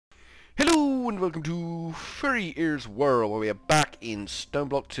and welcome to Furryearsworld, where we are back in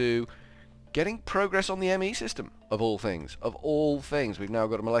Stoneblock 2, getting progress on the ME system, of all things. Of all things, we've now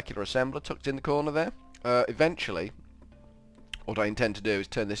got a molecular assembler tucked in the corner there. Eventually, what I intend to do is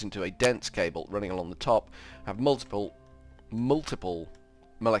turn this into a dense cable running along the top, have multiple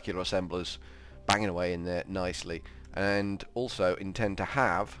molecular assemblers banging away in there nicely, and also intend to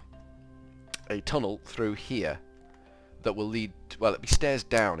have a tunnel through here that will lead, well, it'll be stairs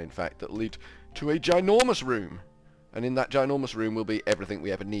down, in fact, that will lead to a ginormous room. And in that ginormous room will be everything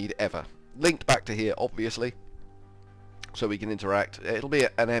we ever need, ever. Linked back to here, obviously, so we can interact. It'll be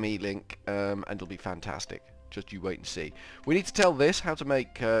an ME link, and it'll be fantastic. Just you wait and see. We need to tell this how to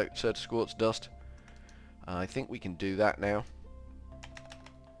make Certus quartz dust. I think we can do that now.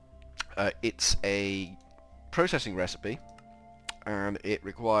 It's a processing recipe, and it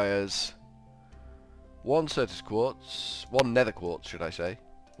requires one Certus quartz, one nether quartz should I say,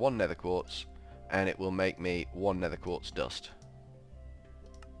 one nether quartz, and it will make me one nether quartz dust.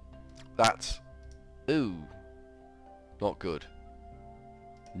 That's, ooh, not good.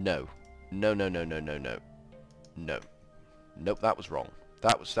 No. No, no, no, no, no, no. No. Nope, that was wrong.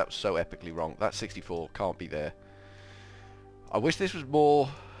 That was so epically wrong. That 64 can't be there. I wish this was more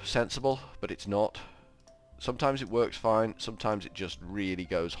sensible, but it's not. Sometimes it works fine, sometimes it just really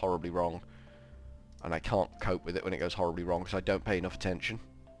goes horribly wrong. And I can't cope with it when it goes horribly wrong because I don't pay enough attention.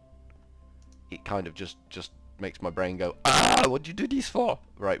 It kind of just makes my brain go, ah, what'd you do this for?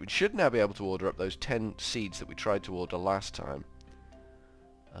 Right, we should now be able to order up those 10 seeds that we tried to order last time.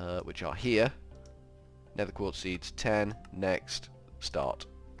 Which are here. Nether quartz seeds, 10, next, start.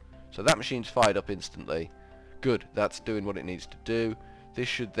 So that machine's fired up instantly. Good, that's doing what it needs to do. This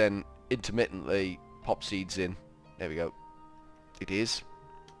should then intermittently pop seeds in. There we go. It is.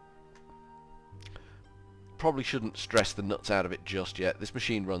 Probably shouldn't stress the nuts out of it just yet. This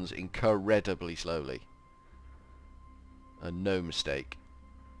machine runs incredibly slowly. And no mistake.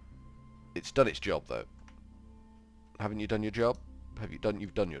 It's done its job though. Haven't you done your job?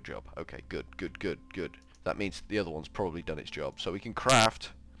 You've done your job. Okay, good, good, good, good. That means the other one's probably done its job. So we can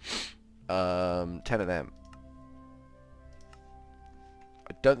craft 10 of them.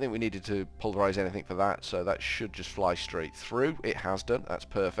 I don't think we needed to polarize anything for that, so that should just fly straight through. It has done. That's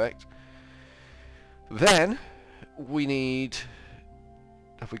perfect. Then we need,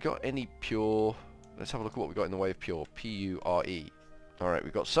 have we got any pure, let's have a look at what we got in the way of pure, P-U-R-E. Alright,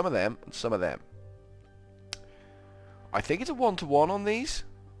 we've got some of them and some of them. I think it's a 1-to-1 on these.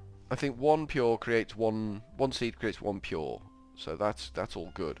 I think one pure creates one seed creates one pure. So that's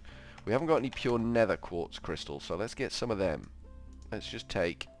all good. We haven't got any pure nether quartz crystals, so let's get some of them. Let's just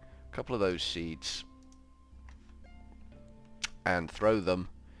take a couple of those seeds and throw them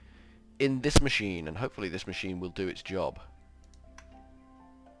in this machine, and hopefully this machine will do its job.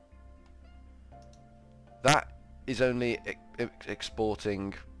 That is only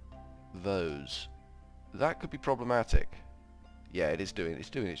exporting those. That could be problematic. Yeah, it's doing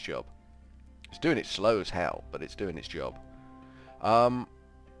its job. It's doing it slow as hell, but it's doing its job.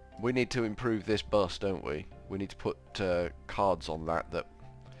 We need to improve this bus, don't we? We need to put cards on that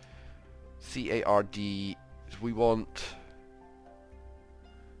C-A-R-D. We want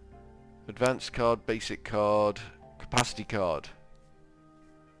advanced card, basic card, capacity card.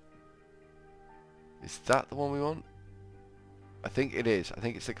 Is that the one we want? I think it is. I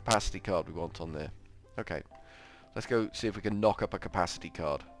think it's the capacity card we want on there. Okay. Let's go see if we can knock up a capacity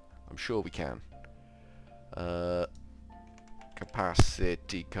card. I'm sure we can.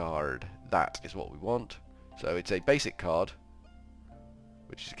 Capacity card. That is what we want. So it's a basic card,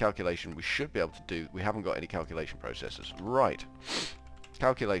 which is a calculation we should be able to do. We haven't got any calculation processors. Right.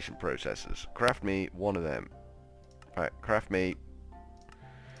 Calculation processors. Craft me one of them. Right, craft me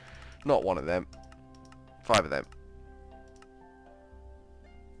not one of them. 5 of them.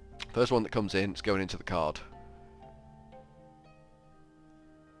 First one that comes in is going into the card.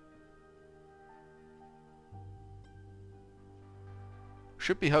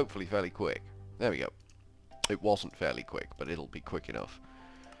 Should be hopefully fairly quick. There we go. It wasn't fairly quick, but it'll be quick enough.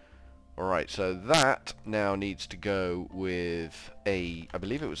 Alright, so that now needs to go with a, I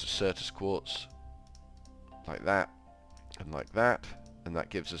believe it was a Certus quartz, like that, and that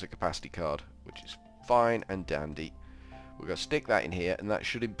gives us a capacity card, which is fine and dandy. We're going to stick that in here, and that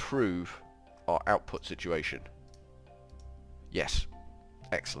should improve our output situation. Yes,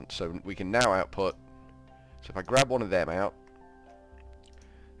 excellent. So we can now output, so if I grab one of them out,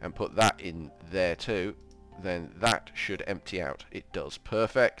 and put that in there too, then that should empty out. It does.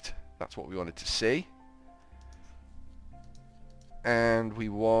 Perfect. That's what we wanted to see. And we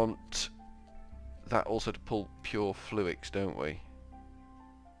want that also to pull pure fluics, don't we?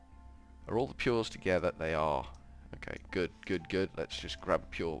 Are all the pures together? They are. Okay, good, good, good. Let's just grab a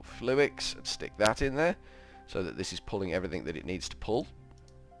pure Fluix and stick that in there so that this is pulling everything that it needs to pull.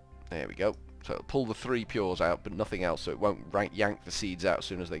 There we go. So it'll pull the 3 pures out, but nothing else, so it won't yank the seeds out as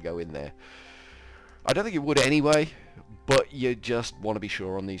soon as they go in there. I don't think it would anyway, but you just want to be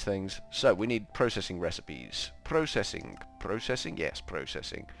sure on these things. So we need processing recipes. Processing. Processing? Yes,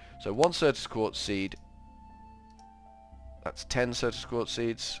 processing. So 1 Certus Quartz seed. That's 10 Certus Quartz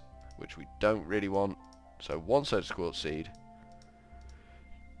seeds, which we don't really want. So 1 Certus Quartz seed.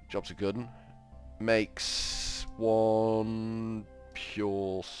 Job's a good one. Makes 1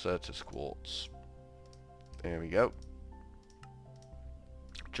 pure Certus Quartz. There we go.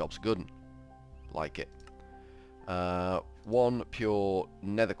 Job's a good one. Like it. 1 pure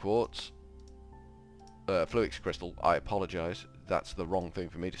nether quartz. Fluix crystal, I apologise, that's the wrong thing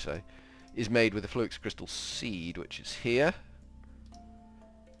for me to say, is made with a Fluix crystal seed, which is here.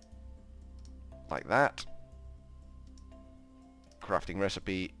 Like that. Crafting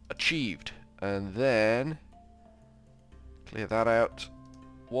recipe achieved. And then clear that out.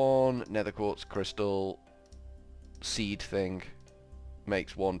 1 nether quartz crystal seed thing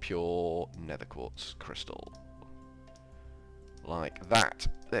makes 1 pure nether quartz crystal. Like that.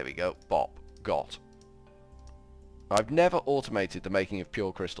 There we go. Bop. Got. I've never automated the making of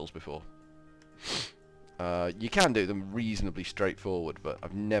pure crystals before. You can do them reasonably straightforward, but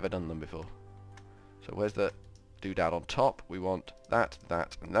I've never done them before. So where's the doodad on top? We want that,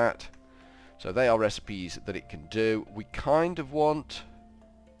 that, and that. So they are recipes that it can do. We kind of want...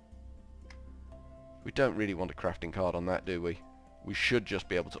 We don't really want a crafting card on that, do we? We should just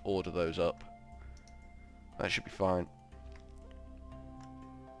be able to order those up. That should be fine.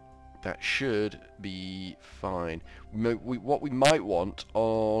 That should be fine. What we might want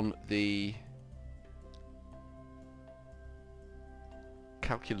on the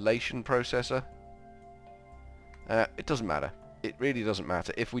calculation processor, it doesn't matter. It really doesn't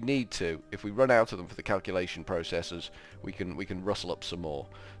matter. If we need to, if we run out of them for the calculation processors, we can rustle up some more.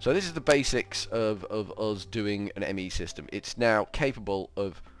 So this is the basics of us doing an ME system. It's now capable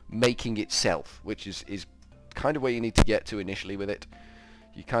of making itself, which is kind of where you need to get to initially with it.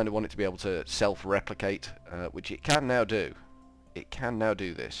 You kind of want it to be able to self-replicate, which it can now do. It can now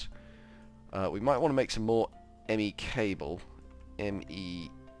do this. We might want to make some more ME cable.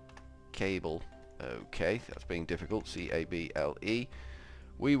 ME cable. Okay, that's being difficult. C-A-B-L-E.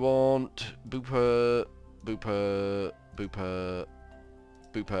 We want booper, booper, booper,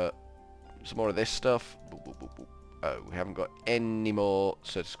 booper. Some more of this stuff. Boop, boop, boop, boop. Oh, we haven't got any more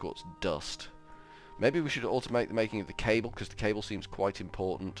Certus Quartz dust. Maybe we should automate the making of the cable, because the cable seems quite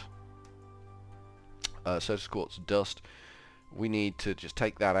important. Certus Quartz dust. We need to just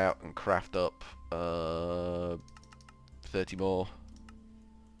take that out and craft up 30 more.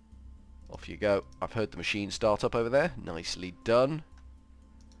 Off you go. I've heard the machine start up over there. Nicely done.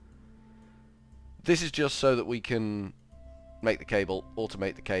 This is just so that we can make the cable,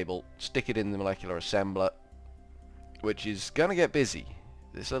 automate the cable, stick it in the molecular assembler, which is gonna get busy.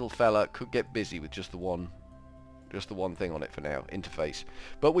 This little fella could get busy with just the one thing on it for now, interface.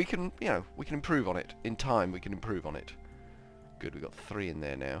 But we can, you know, we can improve on it. In time, we can improve on it. Good, we've got 3 in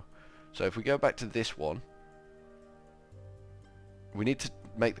there now. So if we go back to this one, we need to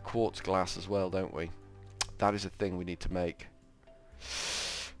make the quartz glass as well, don't we? That is a thing we need to make.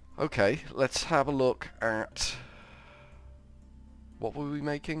 Okay, let's have a look at... What were we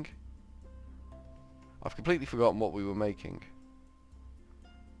making? I've completely forgotten what we were making.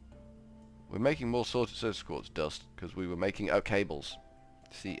 We're making more sorted Certus Quartz dust, because we were making... Oh, cables.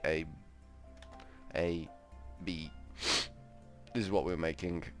 C-A-B. This is what we were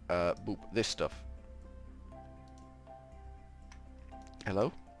making. Boop, this stuff.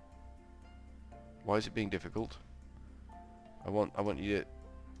 Hello? Why is it being difficult? I want you to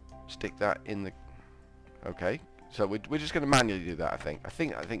stick that in the... Okay, so we're just going to manually do that. I think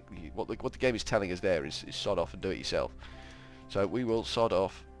what the game is telling us there is sod off and do it yourself. So we will sod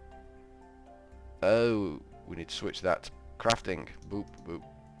off. Oh, we need to switch that to crafting. Boop boop.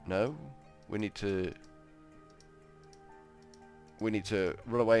 No, we need to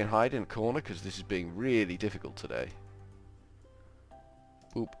run away and hide in a corner because this is being really difficult today.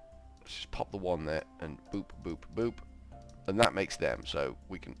 Boop. Let's just pop the 1 there and boop, boop, boop. And that makes them, so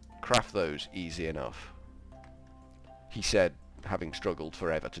we can craft those easy enough. He said, having struggled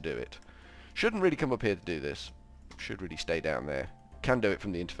forever to do it. Shouldn't really come up here to do this. Should really stay down there. Can do it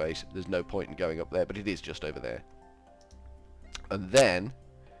from the interface. There's no point in going up there, but it is just over there. And then,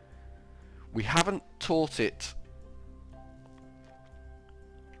 we haven't taught it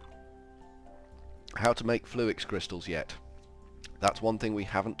how to make Fluix crystals yet. That's one thing we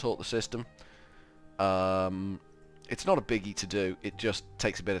haven't taught the system. It's not a biggie to do, it just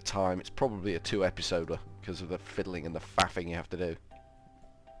takes a bit of time. It's probably a 2-episoder because of the fiddling and the faffing you have to do.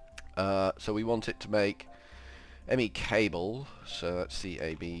 So we want it to make ME cable, so that's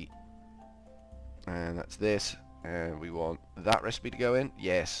CAB, and that's this, and we want that recipe to go in.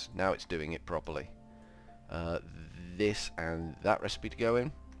 Yes, now it's doing it properly. This and that recipe to go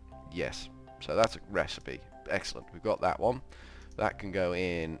in. Yes, so that's a recipe. Excellent, we've got that one. That can go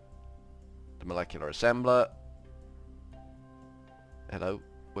in the molecular assembler. Hello,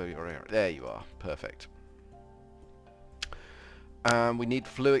 where you are? There you are, perfect. We need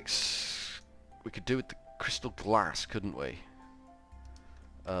fluics. We could do with the crystal glass, couldn't we?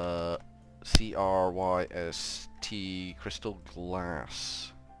 CRYST, crystal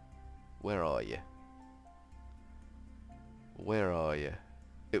glass. Where are you? Where are you?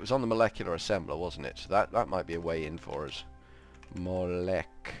 It was on the molecular assembler, wasn't it? So that might be a way in for us.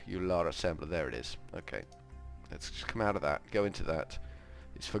 Molecular assembler, there it is. Okay, let's just come out of that, go into that.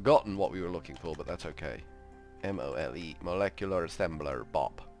 It's forgotten what we were looking for, but that's okay. MOLE, molecular assembler,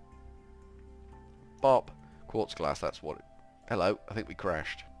 BOP. BOP, quartz glass, that's what it... Hello, I think we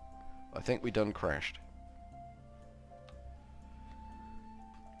crashed. I think we done crashed.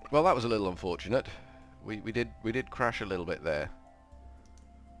 Well, that was a little unfortunate. We did crash a little bit there.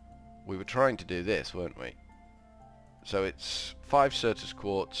 We were trying to do this, weren't we? So it's 5 Certus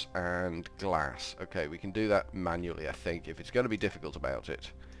quartz and glass. Okay, we can do that manually, I think, if it's going to be difficult about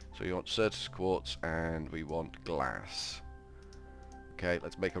it. So you want Certus quartz and we want glass. Okay,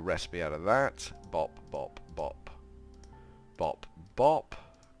 let's make a recipe out of that. Bop, bop, bop. Bop, bop.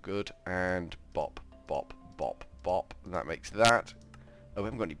 Good. And bop, bop, bop, bop. And that makes that. Oh, we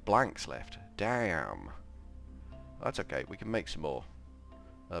haven't got any blanks left. Damn. That's okay, we can make some more.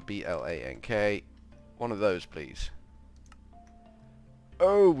 BLANK. One of those, please.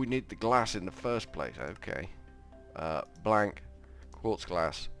 Oh, we need the glass in the first place. Okay. Blank. Quartz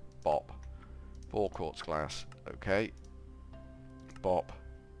glass. Bop. 4 quartz glass. Okay. Bop.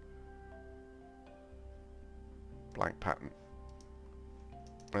 Blank pattern.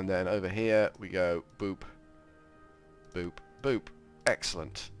 And then over here we go boop. Boop. Boop.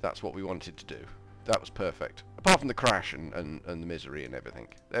 Excellent. That's what we wanted to do. That was perfect. Apart from the crash and the misery and everything.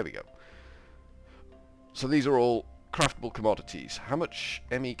 There we go. So these are all craftable commodities. How much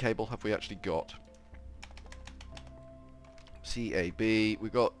ME cable have we actually got? CAB.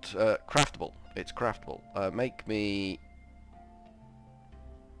 We've got craftable. It's craftable. Make me...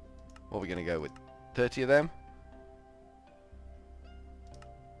 What are we going to go with? 30 of them?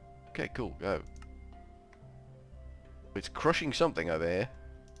 Okay, cool. Go. It's crushing something over here.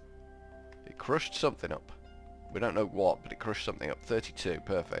 It crushed something up. We don't know what, but it crushed something up. 32.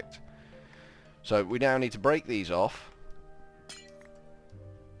 Perfect. So we now need to break these off.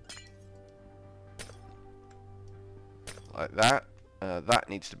 Like that. That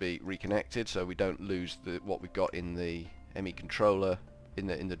needs to be reconnected so we don't lose what we've got in the ME controller in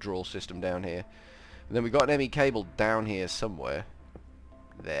the draw system down here. And then we've got an ME cable down here somewhere.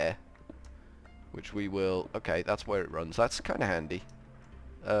 There. Which we will... Okay, that's where it runs. That's kind of handy.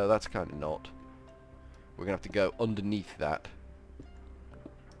 That's kind of not. We're going to have to go underneath that.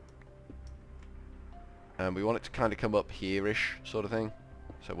 And we want it to kind of come up here-ish sort of thing.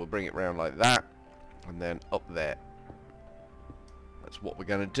 So we'll bring it round like that. And then up there. That's what we're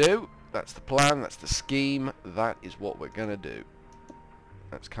going to do. That's the plan. That's the scheme. That is what we're going to do.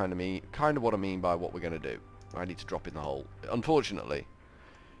 That's kind of what I mean by what we're going to do. I need to drop in the hole. Unfortunately,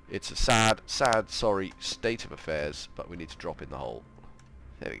 it's a sad, sorry state of affairs, but we need to drop in the hole.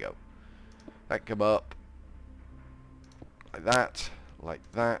 There we go. That can come up like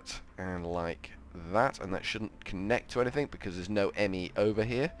that, and like that, and that shouldn't connect to anything because there's no ME over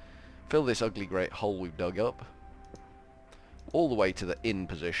here. Fill this ugly great hole we've dug up all the way to the in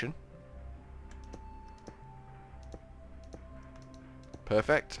position.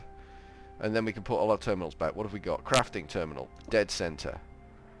 Perfect. And then we can put all our terminals back. What have we got? Crafting terminal, dead center,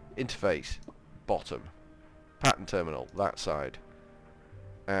 interface, bottom, pattern terminal, that side,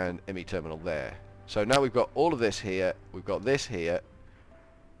 and ME terminal there. So now we've got all of this here, we've got this here.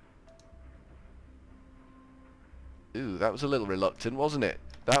 Ooh, that was a little reluctant, wasn't it?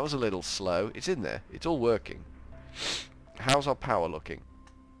 That was a little slow. It's in there. It's all working. How's our power looking?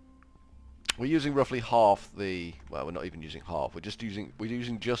 We're using roughly half the... Well, we're not even using half. We're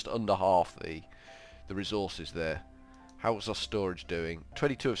using just under half the resources there. How's our storage doing?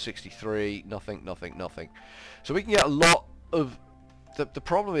 22 of 63. Nothing, nothing, nothing. So we can get a lot of... The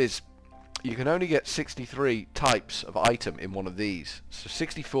problem is you can only get 63 types of item in one of these. So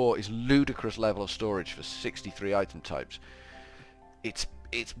 64 is ludicrous level of storage for 63 item types. It's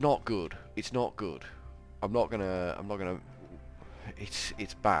not good. It's not good. I'm not gonna.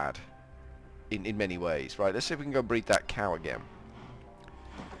 It's bad. In many ways. Right. Let's see if we can go breed that cow again.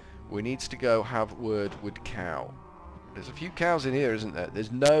 We needs to go have word with cow. There's a few cows in here, isn't there?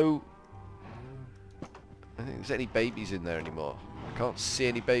 There's no... I don't think there's any babies in there anymore. I can't see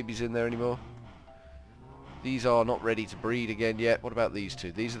any babies in there anymore. These are not ready to breed again yet. What about these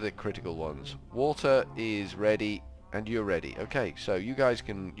two? These are the critical ones. Water is ready, and you're ready. Okay, so you guys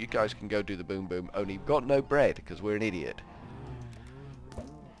can go do the boom boom. Only you've got no bread because we're an idiot.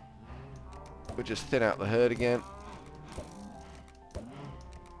 We'll just thin out the herd again.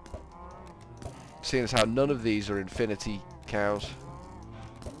 Seeing as how none of these are infinity cows.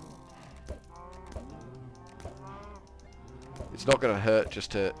 It's not going to hurt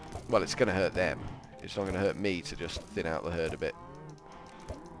just to... Well, it's going to hurt them. It's not going to hurt me to just thin out the herd a bit.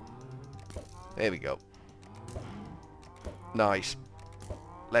 There we go. Nice.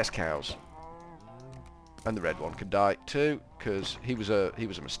 Less cows. And the red one can die too, because he was a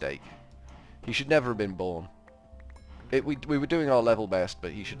mistake. He should never have been born. We were doing our level best,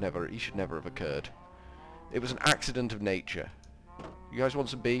 but he should never have occurred. It was an accident of nature. You guys want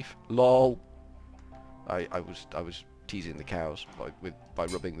some beef? LOL. I was teasing the cows by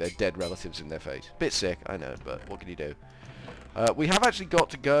rubbing their dead relatives in their face. Bit sick, I know, but what can you do? We have actually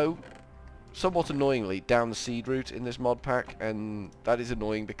got to go, somewhat annoyingly, down the seed route in this mod pack, and that is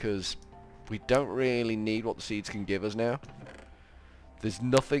annoying because we don't really need what the seeds can give us now. There's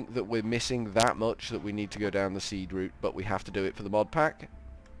nothing that we're missing that much that we need to go down the seed route, but we have to do it for the mod pack.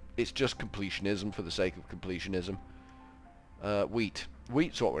 It's just completionism for the sake of completionism. Wheat.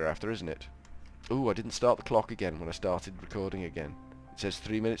 Wheat's what we're after, isn't it? Ooh, I didn't start the clock again when I started recording again. It says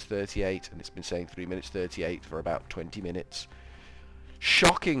 3 minutes 38, and it's been saying 3 minutes 38 for about 20 minutes.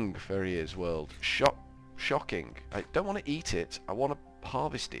 Shocking, Furryearsworld. Shocking. I don't want to eat it. I want to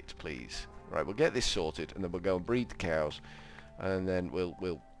harvest it, please. Right, we'll get this sorted, and then we'll go and breed the cows. And then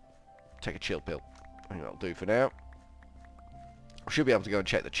we'll take a chill pill. I think that'll do for now. We should be able to go and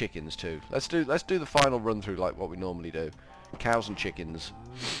check the chickens too. Let's do the final run through like what we normally do. Cows and chickens.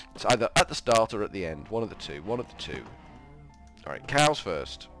 It's either at the start or at the end. One of the two. One of the two. Alright, cows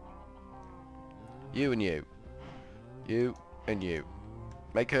first. You and you. You and you.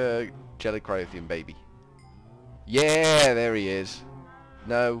 Make a jelly cryothian baby. Yeah, there he is.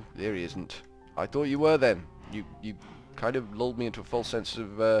 No, there he isn't. I thought you were then. You kind of lulled me into a false sense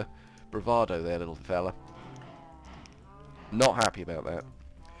of bravado there, little fella. Not happy about that.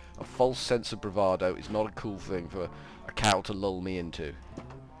 A false sense of bravado is not a cool thing for a cow to lull me into.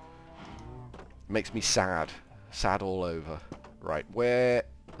 Makes me sad. Sad all over. Right, where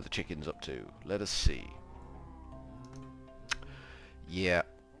are the chickens up to? Let us see. Yeah.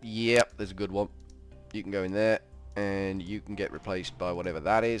 Yep, there's a good one. You can go in there, and you can get replaced by whatever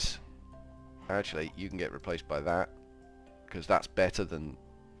that is. Actually, you can get replaced by that, because that's better than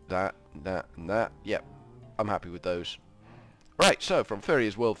that, that, and that. Yep, I'm happy with those. Right, so from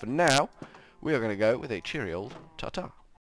Furryearsworld for now, we are going to go with a cheery old ta-ta.